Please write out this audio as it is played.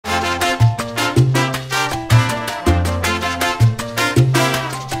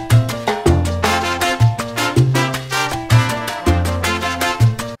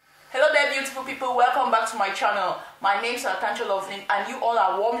name is MyLifeAsLoveline, and you all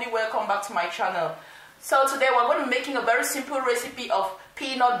are warmly welcome back to my channel. So today we're going to be making a very simple recipe of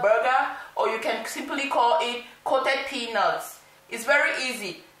peanut burger, or you can simply call it coated peanuts. It's very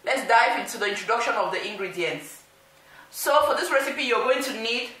easy. Let's dive into the introduction of the ingredients. So for this recipe, you're going to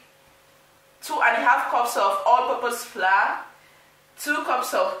need 2.5 cups of all-purpose flour, 2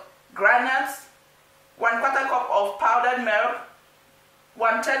 cups of groundnuts, 1/4 cup of powdered milk,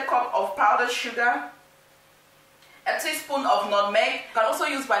 1/3 cup of powdered sugar, a teaspoon of nutmeg. You can also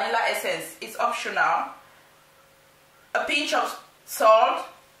use vanilla essence, it's optional, a pinch of salt,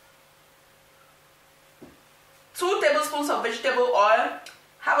 2 tablespoons of vegetable oil,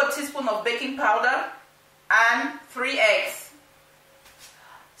 half a teaspoon of baking powder, and 3 eggs.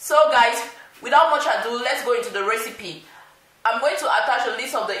 So guys, without much ado, let's go into the recipe. I'm going to attach a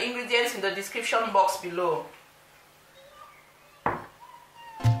list of the ingredients in the description box below.